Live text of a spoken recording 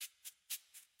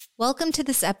Welcome to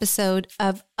this episode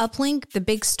of Uplink, The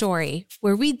Big Story,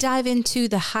 where we dive into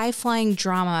the high-flying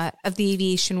drama of the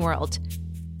aviation world.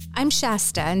 I'm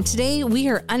Shasta, and today we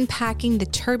are unpacking the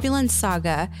turbulent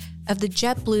saga of the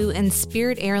JetBlue and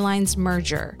Spirit Airlines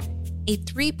merger, a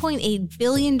 $3.8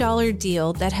 billion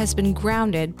deal that has been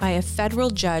grounded by a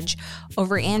federal judge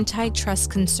over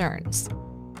antitrust concerns.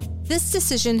 This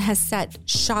decision has set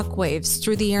shockwaves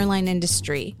through the airline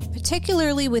industry,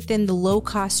 particularly within the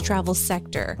low-cost travel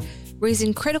sector,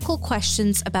 raising critical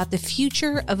questions about the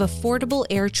future of affordable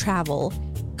air travel,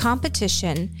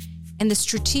 competition, and the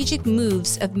strategic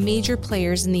moves of major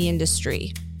players in the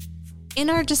industry. In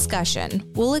our discussion,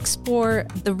 we'll explore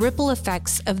the ripple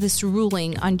effects of this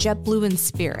ruling on JetBlue and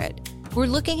Spirit. We're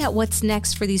looking at what's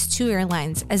next for these two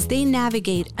airlines as they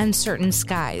navigate uncertain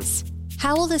skies.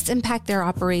 How will this impact their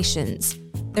operations,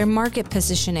 their market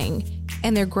positioning,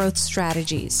 and their growth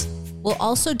strategies? We'll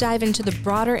also dive into the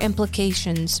broader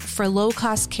implications for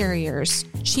low-cost carriers,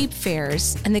 cheap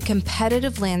fares, and the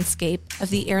competitive landscape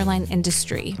of the airline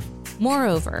industry.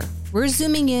 Moreover, we're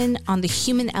zooming in on the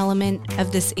human element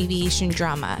of this aviation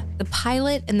drama, the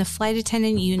pilot and the flight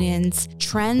attendant unions,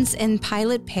 trends in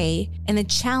pilot pay, and the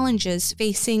challenges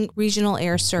facing regional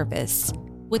air service.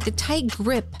 With the tight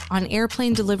grip on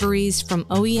airplane deliveries from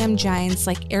OEM giants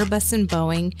like Airbus and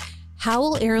Boeing, how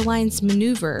will airlines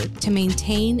maneuver to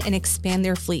maintain and expand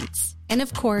their fleets? And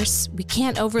of course, we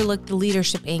can't overlook the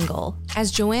leadership angle.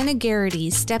 As Joanna Geraghty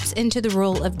steps into the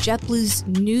role of JetBlue's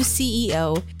new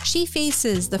CEO, she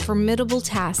faces the formidable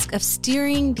task of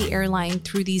steering the airline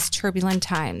through these turbulent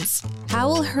times. How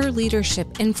will her leadership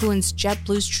influence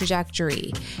JetBlue's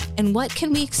trajectory? And what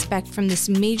can we expect from this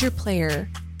major player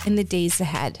in the days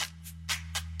ahead?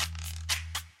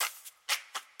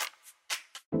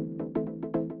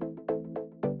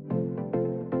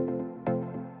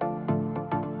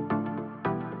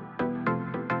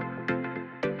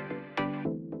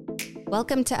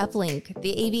 Welcome to Uplink.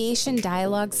 The aviation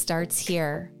dialogue starts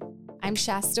here. I'm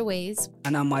Shasta Ways.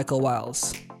 And I'm Michael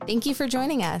Wiles. Thank you for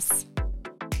joining us.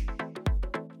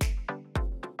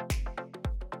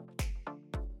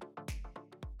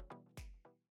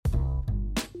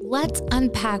 Let's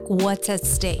unpack what's at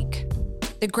stake.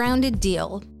 The grounded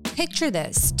deal. Picture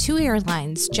this, two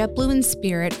airlines, JetBlue and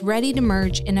Spirit, ready to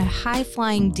merge in a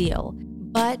high-flying deal.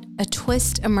 But a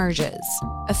twist emerges.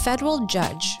 A federal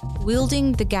judge,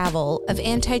 wielding the gavel of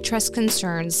antitrust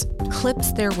concerns,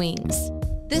 clips their wings.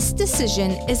 This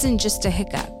decision isn't just a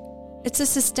hiccup. It's a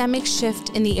systemic shift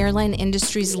in the airline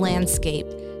industry's landscape,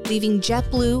 leaving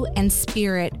JetBlue and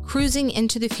Spirit cruising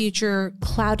into the future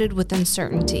clouded with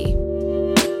uncertainty.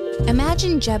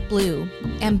 Imagine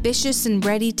JetBlue, ambitious and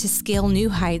ready to scale new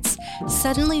heights,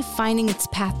 suddenly finding its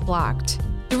path blocked.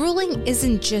 The ruling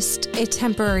isn't just a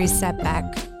temporary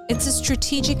setback. It's a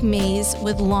strategic maze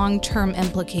with long-term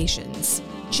implications.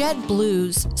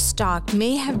 JetBlue's stock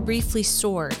may have briefly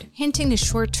soared, hinting to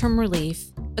short-term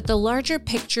relief, but the larger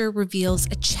picture reveals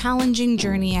a challenging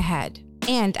journey ahead.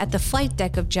 And at the flight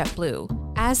deck of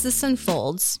JetBlue, as this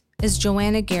unfolds, is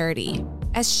Joanna Geraghty.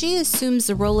 As she assumes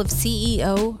the role of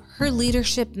CEO, her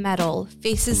leadership mettle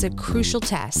faces a crucial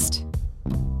test.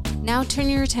 Now turn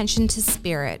your attention to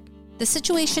Spirit. The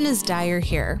situation is dire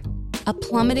here. A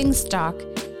plummeting stock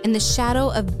and the shadow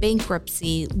of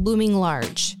bankruptcy looming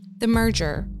large. The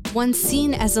merger, once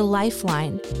seen as a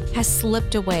lifeline, has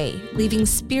slipped away, leaving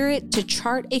Spirit to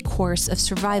chart a course of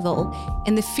survival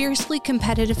in the fiercely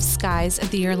competitive skies of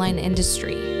the airline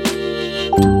industry.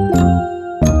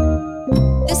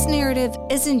 This narrative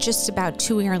isn't just about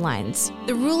two airlines.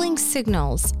 The ruling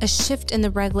signals a shift in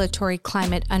the regulatory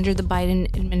climate under the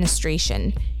Biden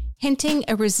administration, hinting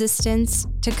a resistance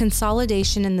to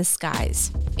consolidation in the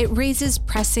skies. It raises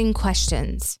pressing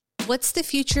questions. What's the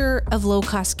future of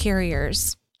low-cost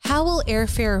carriers? How will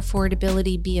airfare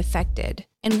affordability be affected?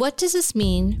 And what does this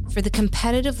mean for the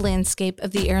competitive landscape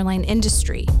of the airline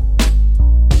industry?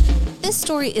 This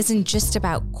story isn't just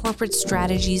about corporate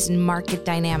strategies and market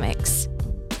dynamics.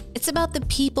 It's about the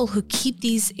people who keep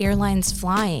these airlines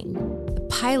flying, the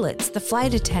pilots, the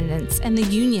flight attendants, and the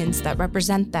unions that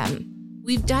represent them.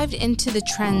 We've dived into the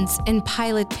trends in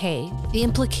pilot pay, the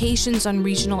implications on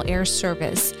regional air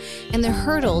service, and the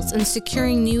hurdles in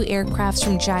securing new aircrafts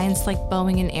from giants like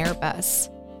Boeing and Airbus.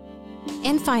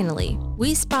 And finally,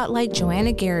 we spotlight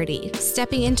Joanna Geraghty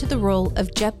stepping into the role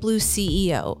of JetBlue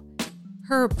CEO.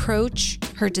 Her approach,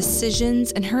 her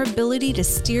decisions, and her ability to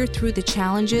steer through the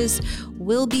challenges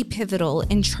will be pivotal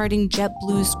in charting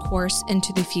JetBlue's course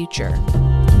into the future.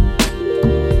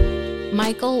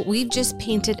 Michael, we've just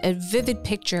painted a vivid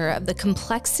picture of the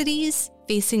complexities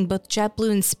facing both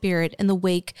JetBlue and Spirit in the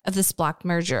wake of this blocked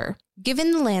merger.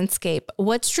 Given the landscape,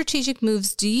 what strategic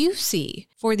moves do you see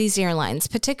for these airlines,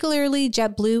 particularly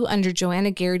JetBlue under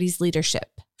Joanna Geraghty's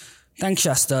leadership? Thanks,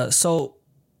 Shasta. So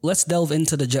let's delve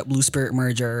into the JetBlue-Spirit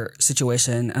merger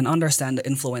situation and understand the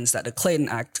influence that the Clayton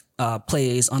Act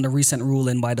plays on the recent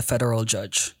ruling by the federal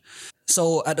judge.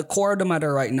 So at the core of the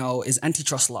matter right now is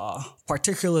antitrust law,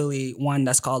 particularly one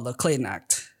that's called the Clayton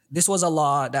Act. This was a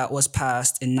law that was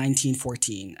passed in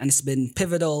 1914, and it's been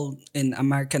pivotal in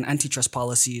American antitrust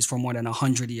policies for more than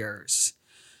 100 years.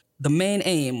 The main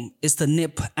aim is to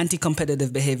nip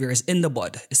anti-competitive behaviors in the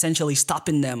bud, essentially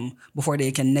stopping them before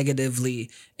they can negatively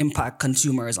impact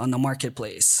consumers on the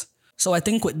marketplace. So I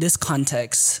think with this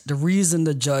context, the reason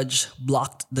the judge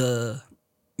blocked the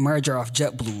merger of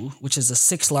JetBlue, which is the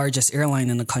sixth largest airline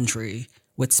in the country,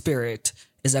 with Spirit,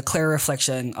 is a clear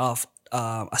reflection of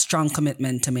a strong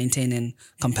commitment to maintaining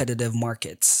competitive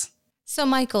markets. So,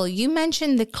 Michael, you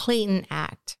mentioned the Clayton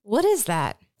Act. What is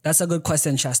that? That's a good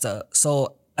question, Shasta.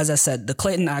 So, as I said, the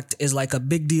Clayton Act is like a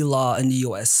big deal law in the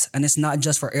US, and it's not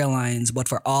just for airlines, but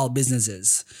for all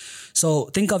businesses. So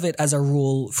think of it as a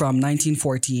rule from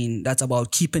 1914 that's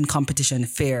about keeping competition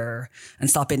fair and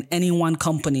stopping any one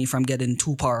company from getting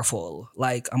too powerful,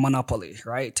 like a monopoly,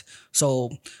 right?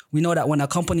 So we know that when a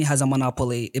company has a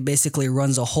monopoly, it basically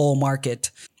runs a whole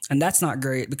market. And that's not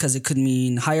great because it could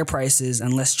mean higher prices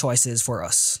and less choices for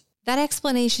us. That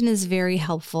explanation is very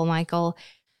helpful, Michael.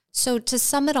 So to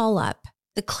sum it all up,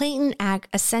 the Clayton Act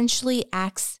essentially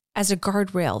acts as a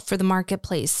guardrail for the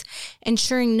marketplace,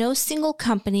 ensuring no single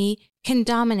company can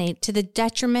dominate to the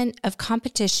detriment of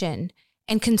competition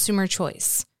and consumer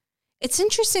choice. It's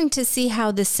interesting to see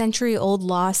how this century-old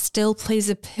law still plays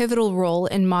a pivotal role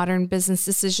in modern business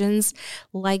decisions,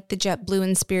 like the JetBlue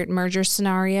and Spirit merger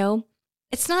scenario.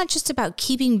 It's not just about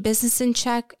keeping business in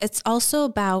check, it's also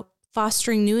about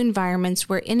fostering new environments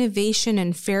where innovation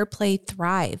and fair play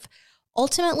thrive,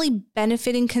 ultimately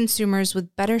benefiting consumers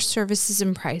with better services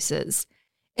and prices.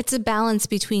 It's a balance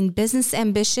between business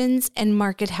ambitions and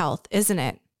market health, isn't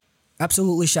it?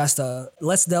 Absolutely, Shasta.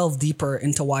 Let's delve deeper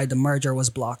into why the merger was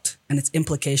blocked and its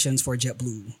implications for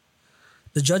JetBlue.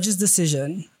 The judge's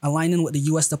decision, aligning with the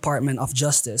U.S. Department of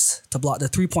Justice to block the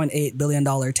 $3.8 billion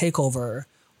takeover,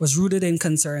 was rooted in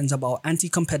concerns about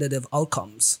anti-competitive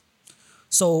outcomes.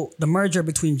 So the merger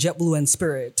between JetBlue and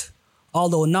Spirit,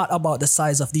 although not about the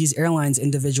size of these airlines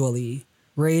individually,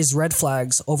 raised red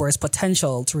flags over its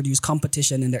potential to reduce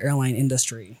competition in the airline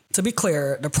industry. To be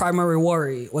clear, the primary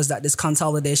worry was that this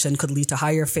consolidation could lead to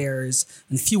higher fares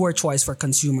and fewer choice for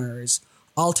consumers,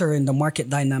 altering the market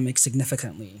dynamics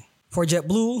significantly. For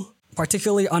JetBlue,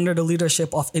 particularly under the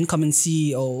leadership of incoming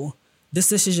CEO, this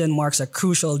decision marks a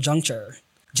crucial juncture.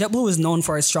 JetBlue is known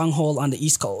for its stronghold on the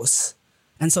East Coast,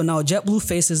 and so now JetBlue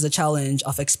faces the challenge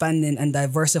of expanding and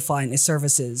diversifying its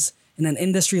services in an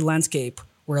industry landscape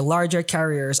where larger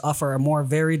carriers offer a more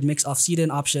varied mix of seating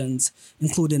options,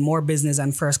 including more business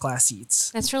and first-class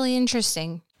seats. That's really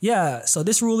interesting. Yeah, so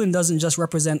this ruling doesn't just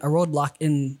represent a roadblock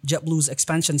in JetBlue's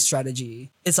expansion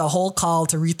strategy. It's a whole call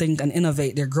to rethink and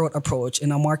innovate their growth approach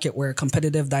in a market where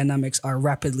competitive dynamics are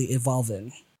rapidly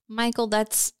evolving. Michael,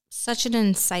 that's such an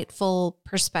insightful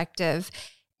perspective.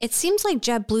 It seems like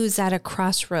JetBlue is at a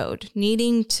crossroad,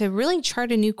 needing to really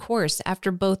chart a new course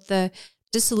after both the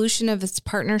dissolution of its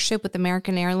partnership with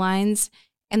American Airlines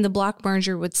and the block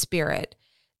merger with Spirit.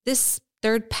 This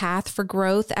third path for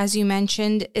growth, as you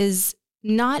mentioned, is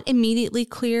not immediately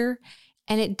clear,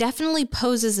 and it definitely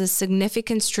poses a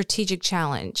significant strategic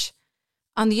challenge.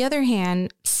 On the other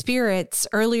hand, Spirit's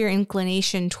earlier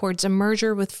inclination towards a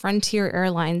merger with Frontier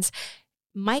Airlines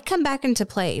might come back into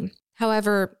play.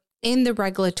 However, in the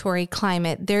regulatory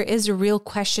climate, there is a real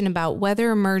question about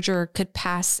whether a merger could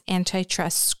pass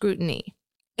antitrust scrutiny.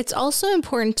 It's also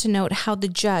important to note how the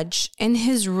judge, in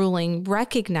his ruling,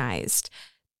 recognized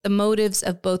the motives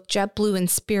of both JetBlue and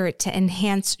Spirit to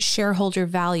enhance shareholder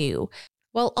value,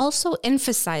 while also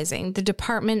emphasizing the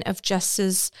Department of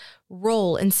Justice's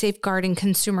role in safeguarding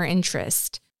consumer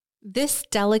interest. This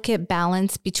delicate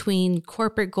balance between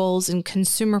corporate goals and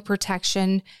consumer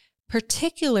protection,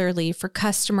 particularly for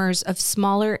customers of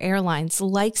smaller airlines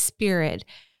like Spirit,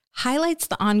 highlights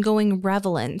the ongoing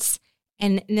relevance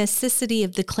and necessity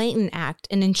of the Clayton Act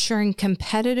in ensuring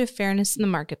competitive fairness in the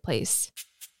marketplace.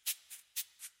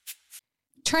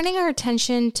 Turning our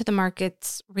attention to the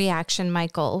market's reaction,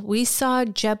 Michael, we saw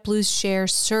JetBlue's share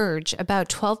surge about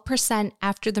 12%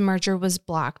 after the merger was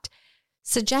blocked,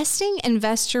 suggesting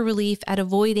investor relief at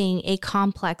avoiding a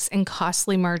complex and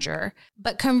costly merger.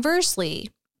 But conversely,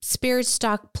 Spirit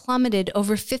stock plummeted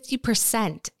over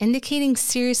 50%, indicating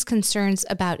serious concerns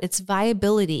about its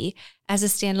viability as a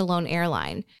standalone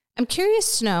airline. I'm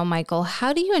curious to know, Michael,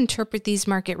 how do you interpret these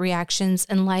market reactions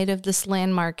in light of this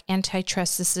landmark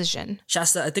antitrust decision?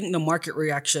 Shasta, I think the market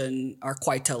reaction are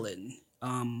quite telling.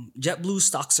 JetBlue's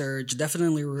stock surge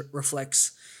definitely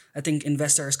reflects, I think,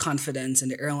 investors' confidence in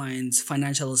the airline's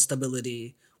financial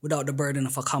stability without the burden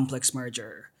of a complex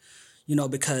merger.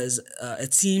 Because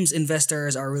it seems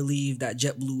investors are relieved that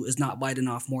JetBlue is not biting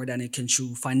off more than it can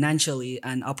chew financially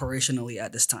and operationally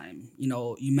at this time.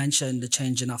 You mentioned the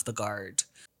changing of the guard.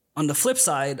 On the flip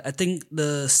side, I think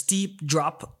the steep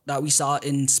drop that we saw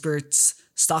in Spirit's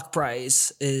stock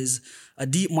price is a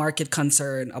deep market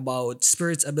concern about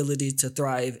Spirit's ability to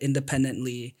thrive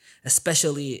independently,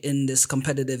 especially in this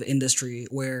competitive industry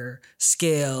where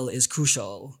scale is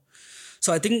crucial.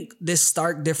 So I think this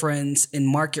stark difference in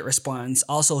market response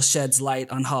also sheds light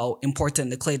on how important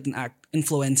the Clayton Act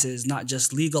influences not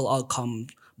just legal outcome,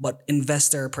 but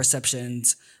investor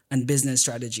perceptions and business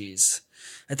strategies.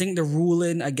 I think the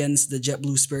ruling against the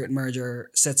JetBlue-Spirit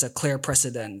merger sets a clear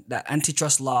precedent that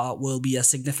antitrust law will be a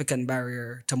significant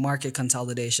barrier to market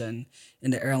consolidation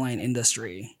in the airline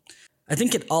industry. I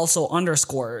think it also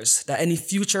underscores that any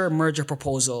future merger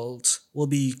proposals will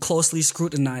be closely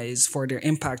scrutinized for their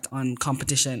impact on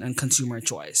competition and consumer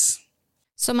choice.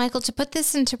 So, Michael, to put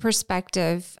this into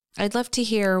perspective, I'd love to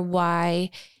hear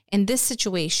why, in this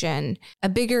situation, a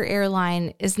bigger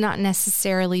airline is not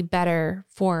necessarily better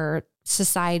for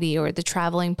society or the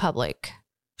traveling public.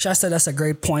 Shasta, that's a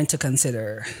great point to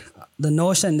consider. The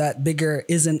notion that bigger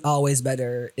isn't always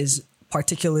better is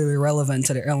particularly relevant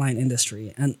to the airline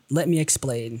industry, and let me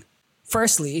explain.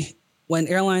 Firstly, when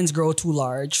airlines grow too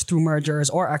large through mergers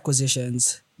or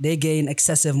acquisitions, they gain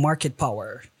excessive market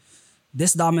power.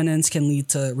 This dominance can lead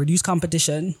to reduced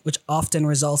competition, which often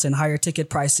results in higher ticket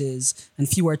prices and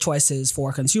fewer choices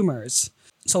for consumers.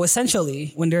 So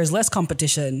essentially, when there's less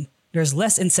competition, there's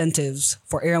less incentives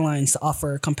for airlines to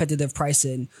offer competitive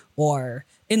pricing or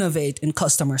innovate in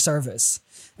customer service.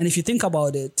 And if you think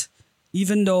about it,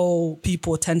 even though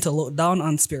people tend to look down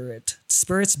on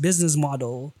Spirit's business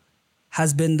model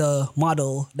has been the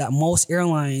model that most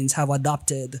airlines have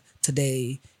adopted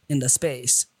today in the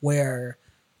space, where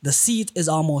the seat is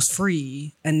almost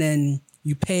free and then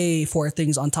you pay for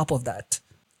things on top of that.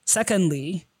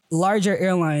 Secondly, larger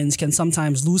airlines can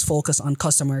sometimes lose focus on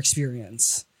customer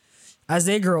experience. As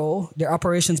they grow, their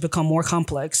operations become more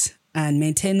complex and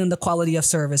maintaining the quality of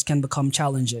service can become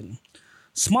challenging.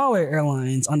 Smaller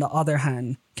airlines, on the other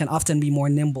hand, can often be more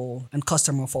nimble and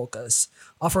customer-focused,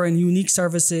 offering unique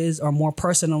services or more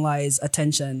personalized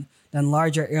attention than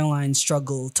larger airlines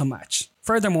struggle to match.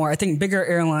 Furthermore, I think bigger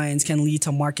airlines can lead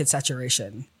to market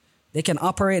saturation. They can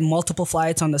operate multiple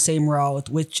flights on the same route,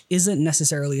 which isn't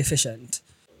necessarily efficient.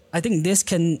 I think this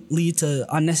can lead to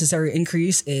unnecessary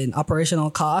increase in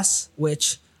operational costs,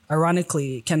 which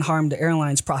ironically can harm the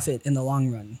airline's profit in the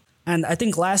long run. And I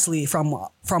think lastly, from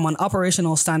an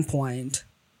operational standpoint,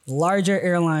 larger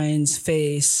airlines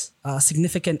face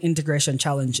significant integration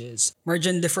challenges.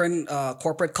 Merging different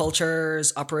corporate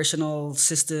cultures, operational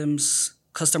systems,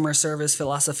 customer service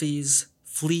philosophies,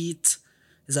 fleet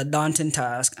is a daunting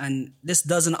task. And this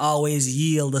doesn't always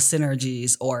yield the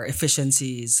synergies or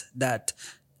efficiencies that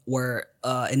were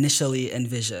initially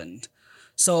envisioned.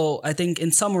 So I think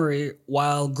in summary,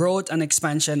 while growth and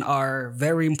expansion are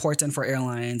very important for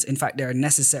airlines, in fact, they're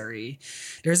necessary,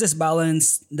 there's this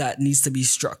balance that needs to be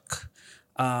struck.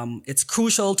 It's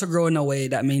crucial to grow in a way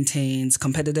that maintains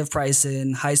competitive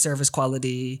pricing, high service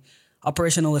quality,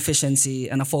 operational efficiency,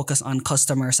 and a focus on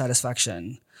customer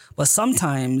satisfaction. But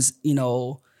sometimes,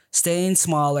 staying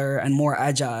smaller and more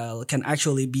agile can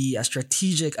actually be a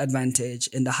strategic advantage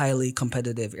in the highly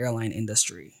competitive airline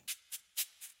industry.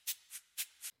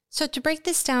 So to break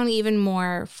this down even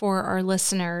more for our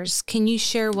listeners, can you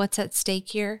share what's at stake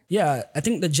here? Yeah, I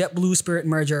think the JetBlue-Spirit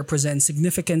merger presents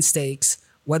significant stakes,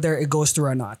 whether it goes through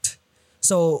or not.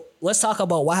 So let's talk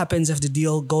about what happens if the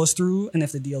deal goes through and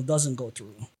if the deal doesn't go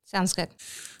through. Sounds good.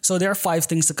 So there are 5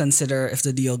 things to consider if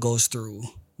the deal goes through.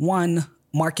 1,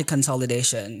 market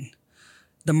consolidation.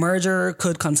 The merger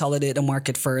could consolidate the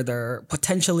market further,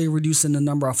 potentially reducing the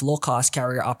number of low-cost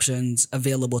carrier options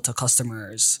available to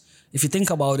customers. If you think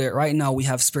about it, right now we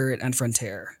have Spirit and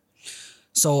Frontier.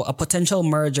 So a potential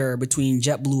merger between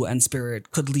JetBlue and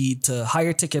Spirit could lead to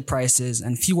higher ticket prices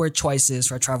and fewer choices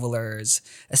for travelers,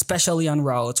 especially on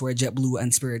routes where JetBlue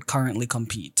and Spirit currently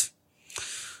compete.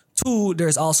 2,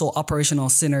 there's also operational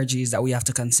synergies that we have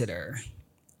to consider.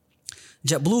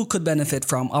 JetBlue could benefit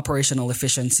from operational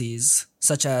efficiencies,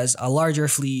 such as a larger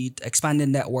fleet, expanded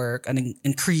network, and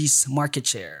increased market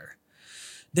share.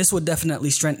 This would definitely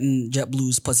strengthen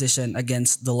JetBlue's position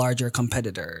against the larger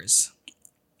competitors.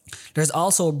 There's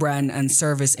also brand and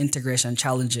service integration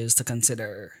challenges to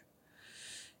consider.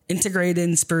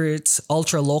 Integrating Spirit's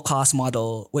ultra low-cost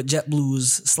model with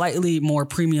JetBlue's slightly more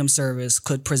premium service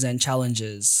could present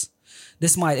challenges.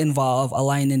 This might involve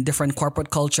aligning different corporate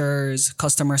cultures,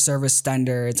 customer service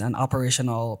standards, and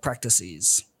operational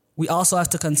practices. We also have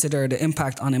to consider the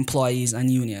impact on employees and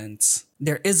unions.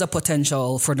 There is a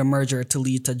potential for the merger to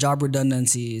lead to job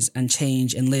redundancies and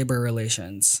change in labor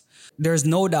relations. There's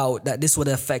no doubt that this would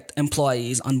affect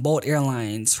employees on both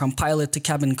airlines, from pilot to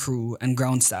cabin crew and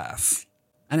ground staff.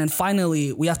 And then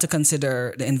finally, we have to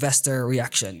consider the investor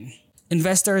reaction.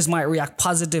 Investors might react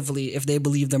positively if they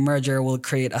believe the merger will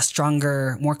create a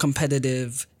stronger, more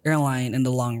competitive airline in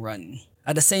the long run.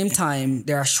 At the same time,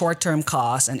 there are short-term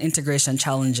costs and integration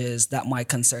challenges that might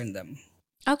concern them.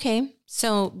 Okay,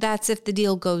 so that's if the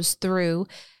deal goes through.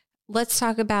 Let's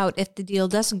talk about if the deal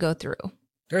doesn't go through.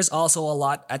 There's also a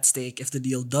lot at stake if the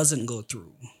deal doesn't go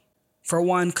through. For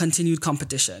one, continued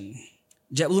competition.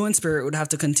 JetBlue and Spirit would have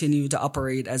to continue to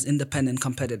operate as independent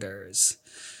competitors.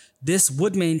 This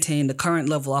would maintain the current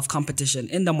level of competition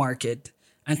in the market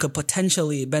and could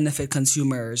potentially benefit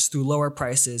consumers through lower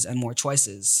prices and more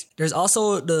choices. There's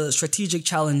also the strategic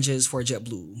challenges for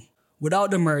JetBlue.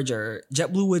 Without the merger,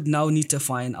 JetBlue would now need to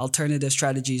find alternative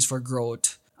strategies for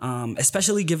growth,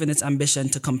 especially given its ambition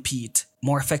to compete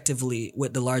more effectively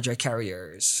with the larger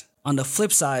carriers. On the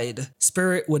flip side,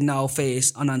 Spirit would now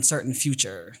face an uncertain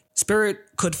future. Spirit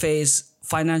could face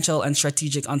financial and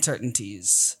strategic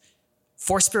uncertainties.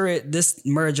 For Spirit, this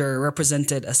merger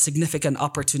represented a significant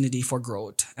opportunity for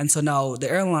growth. And so now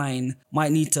the airline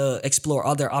might need to explore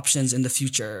other options in the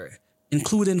future,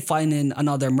 including finding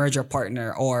another merger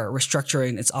partner or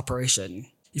restructuring its operation.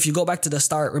 If you go back to the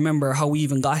start, remember how we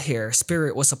even got here.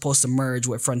 Spirit was supposed to merge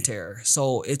with Frontier.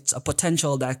 So it's a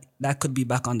potential that could be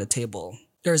back on the table.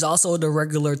 There's also the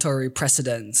regulatory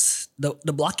precedents. The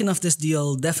blocking of this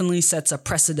deal definitely sets a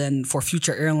precedent for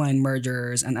future airline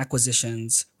mergers and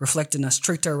acquisitions, reflecting a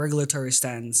stricter regulatory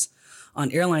stance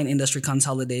on airline industry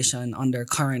consolidation under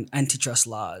current antitrust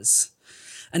laws.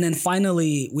 And then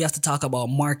finally, we have to talk about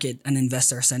market and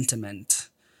investor sentiment.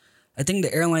 I think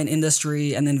the airline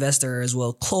industry and investors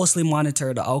will closely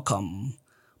monitor the outcome,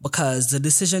 because the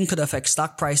decision could affect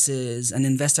stock prices and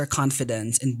investor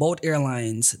confidence in both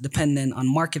airlines dependent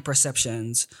on market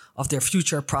perceptions of their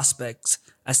future prospects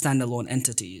as standalone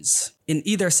entities. In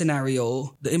either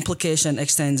scenario, the implication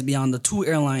extends beyond the two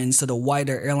airlines to the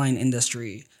wider airline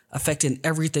industry, affecting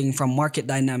everything from market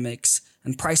dynamics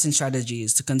and pricing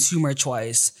strategies to consumer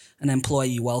choice and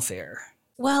employee welfare.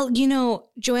 Well,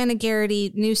 Joanna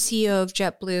Geraghty, new CEO of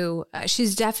JetBlue,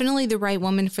 she's definitely the right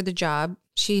woman for the job.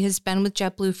 She has been with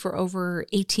JetBlue for over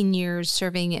 18 years,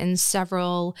 serving in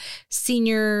several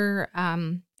senior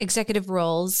executive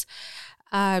roles.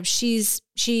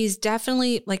 She's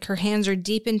definitely, like, her hands are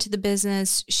deep into the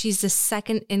business. She's the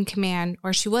second in command,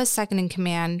 or she was second in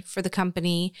command for the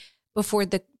company before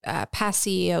the past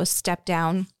CEO stepped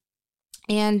down.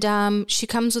 And she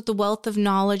comes with a wealth of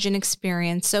knowledge and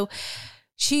experience. So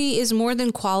she is more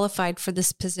than qualified for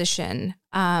this position.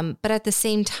 But at the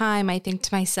same time, I think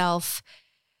to myself,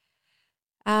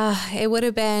 it would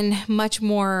have been much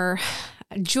more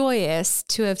joyous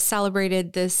to have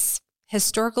celebrated this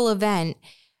historical event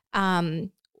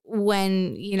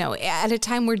when, at a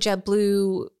time where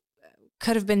JetBlue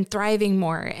could have been thriving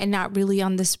more and not really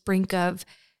on this brink of,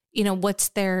 what's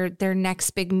their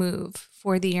next big move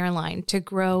for the airline to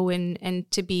grow and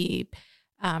to be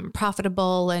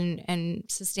profitable and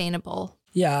sustainable.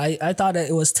 Yeah, I thought that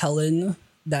it was telling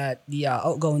that the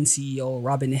outgoing CEO,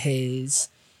 Robin Hayes,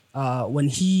 when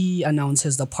he announced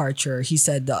his departure, he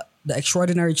said that the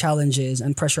extraordinary challenges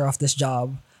and pressure of this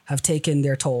job have taken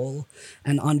their toll.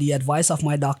 And on the advice of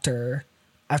my doctor,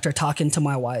 after talking to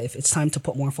my wife, it's time to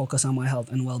put more focus on my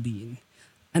health and well-being.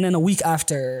 And then a week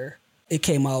after, it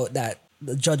came out that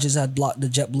the judges had blocked the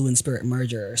JetBlue and Spirit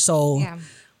merger. So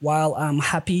while I'm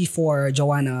happy for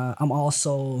Joanna, I'm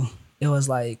also, it was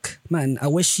like, man, I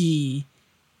wish she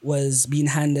was being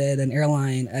handed an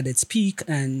airline at its peak,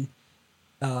 and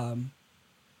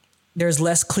there's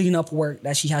less cleanup work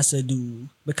that she has to do,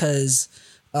 because,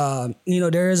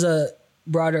 there is a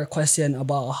broader question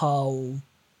about how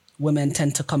women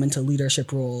tend to come into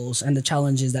leadership roles and the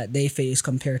challenges that they face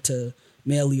compared to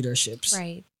male leaderships.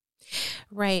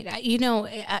 Right.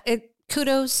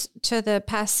 Kudos to the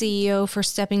past CEO for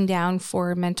stepping down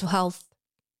for mental health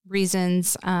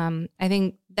reasons. I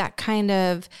think that kind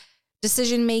of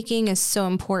decision-making is so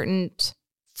important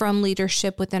from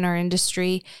leadership within our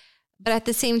industry. But at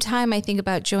the same time, I think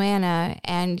about Joanna,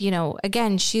 and,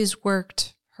 again, she's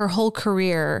worked her whole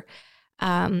career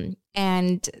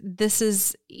And this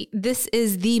is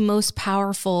the most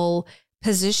powerful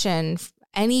position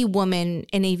any woman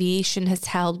in aviation has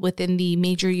held within the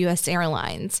major U.S.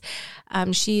 airlines.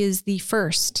 She is the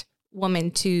first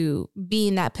woman to be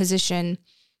in that position,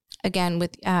 again,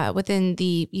 within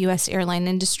the U.S. airline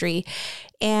industry.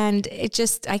 And it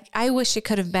just, I wish it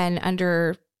could have been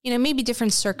under, maybe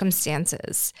different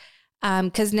circumstances.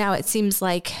 Because now it seems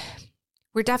like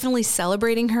we're definitely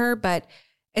celebrating her, but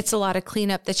it's a lot of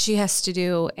cleanup that she has to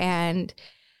do. And,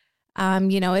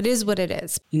 it is what it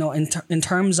is. In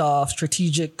terms of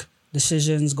strategic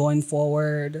decisions going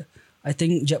forward, I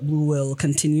think JetBlue will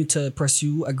continue to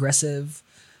pursue aggressive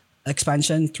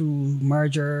expansion through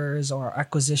mergers or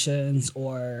acquisitions,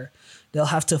 or they'll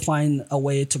have to find a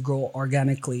way to grow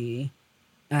organically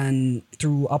and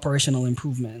through operational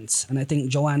improvements. And I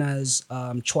think Joanna's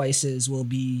choices will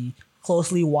be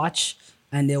closely watched,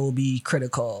 and they will be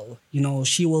critical.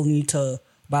 She will need to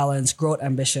balance growth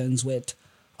ambitions with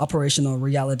operational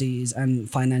realities and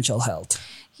financial health.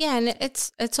 Yeah, and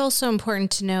it's also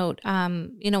important to note,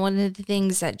 one of the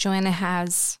things that Joanna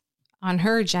has on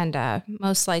her agenda,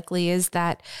 most likely, is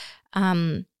that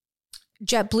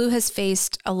JetBlue has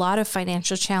faced a lot of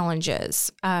financial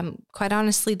challenges. Quite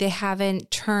honestly, they haven't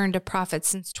turned a profit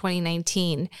since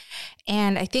 2019.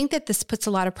 And I think that this puts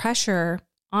a lot of pressure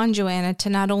on Joanna to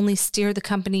not only steer the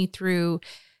company through,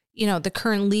 the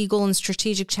current legal and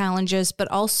strategic challenges, but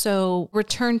also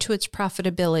return to its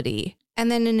profitability.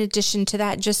 And then in addition to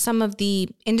that, just some of the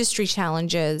industry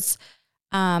challenges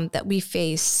that we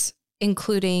face,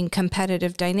 including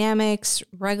competitive dynamics,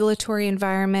 regulatory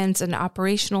environments, and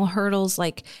operational hurdles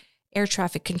like air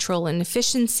traffic control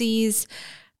inefficiencies.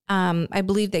 I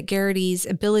believe that Geraghty's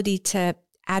ability to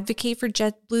advocate for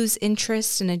JetBlue's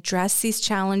interests and address these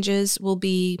challenges will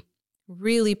be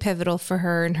really pivotal for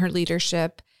her and her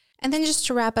leadership. And then just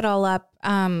to wrap it all up,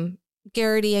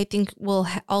 Geraghty, I think, will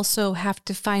also have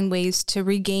to find ways to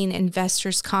regain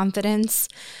investors' confidence.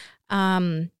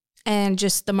 And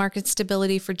just the market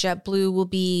stability for JetBlue will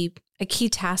be a key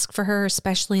task for her,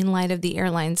 especially in light of the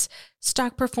airline's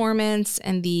stock performance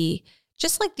and the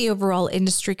overall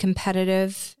industry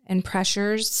competitive and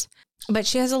pressures. But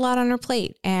she has a lot on her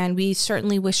plate, and we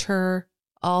certainly wish her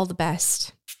all the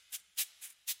best.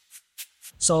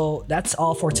 So that's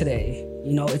all for today.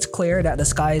 It's clear that the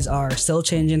skies are still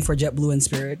changing for JetBlue and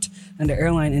Spirit and the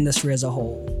airline industry as a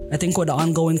whole. I think with the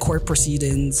ongoing court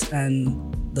proceedings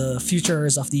and the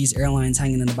futures of these airlines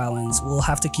hanging in the balance, we'll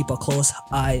have to keep a close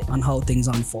eye on how things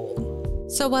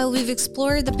unfold. So while we've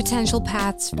explored the potential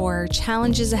paths for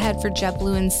challenges ahead for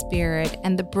JetBlue and Spirit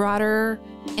and the broader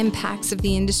impacts of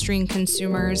the industry and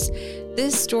consumers,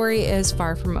 this story is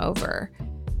far from over.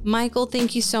 Michael,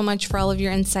 thank you so much for all of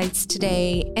your insights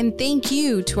today, and thank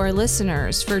you to our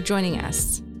listeners for joining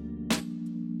us.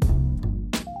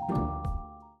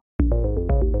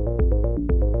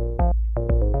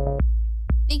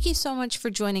 Thank you so much for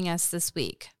joining us this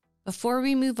week. Before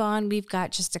we move on, we've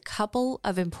got just a couple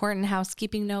of important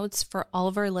housekeeping notes for all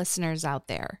of our listeners out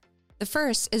there. The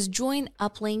first is join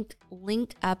Uplink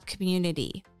Link Up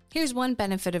community. Here's one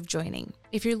benefit of joining.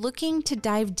 If you're looking to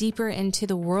dive deeper into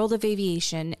the world of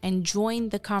aviation and join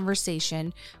the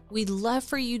conversation, we'd love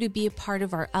for you to be a part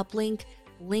of our Uplink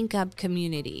Link Up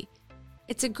community.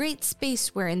 It's a great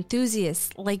space where enthusiasts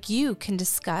like you can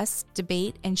discuss,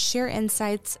 debate, and share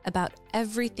insights about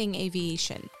everything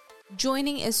aviation.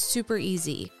 Joining is super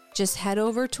easy. Just head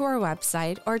over to our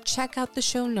website or check out the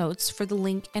show notes for the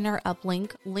link in our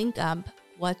Uplink Link Up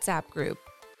WhatsApp group.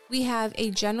 We have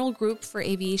a general group for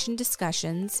aviation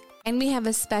discussions, and we have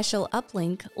a special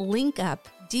Uplink Link Up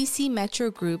DC Metro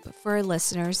group for our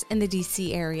listeners in the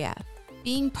DC area.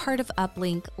 Being part of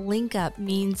Uplink Link Up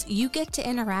means you get to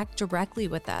interact directly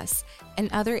with us and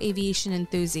other aviation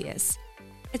enthusiasts.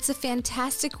 It's a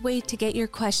fantastic way to get your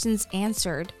questions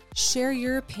answered, share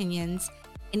your opinions,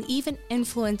 and even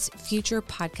influence future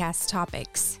podcast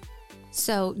topics.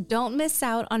 So don't miss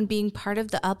out on being part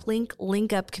of the Uplink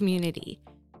Link Up community.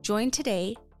 Join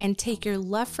today and take your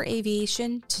love for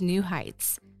aviation to new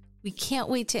heights. We can't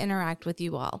wait to interact with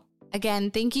you all.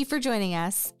 Again, thank you for joining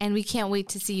us, and we can't wait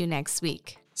to see you next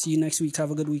week. See you next week.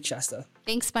 Have a good week, Shasta.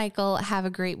 Thanks, Michael. Have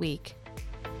a great week.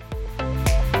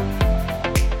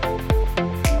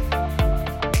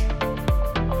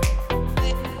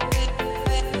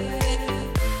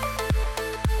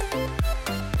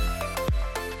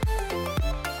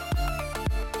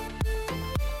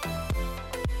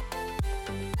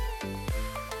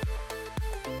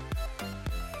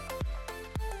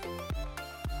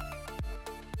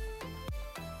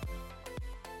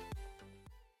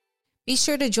 Be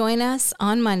sure to join us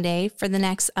on Monday for the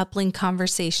next Uplink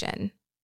conversation.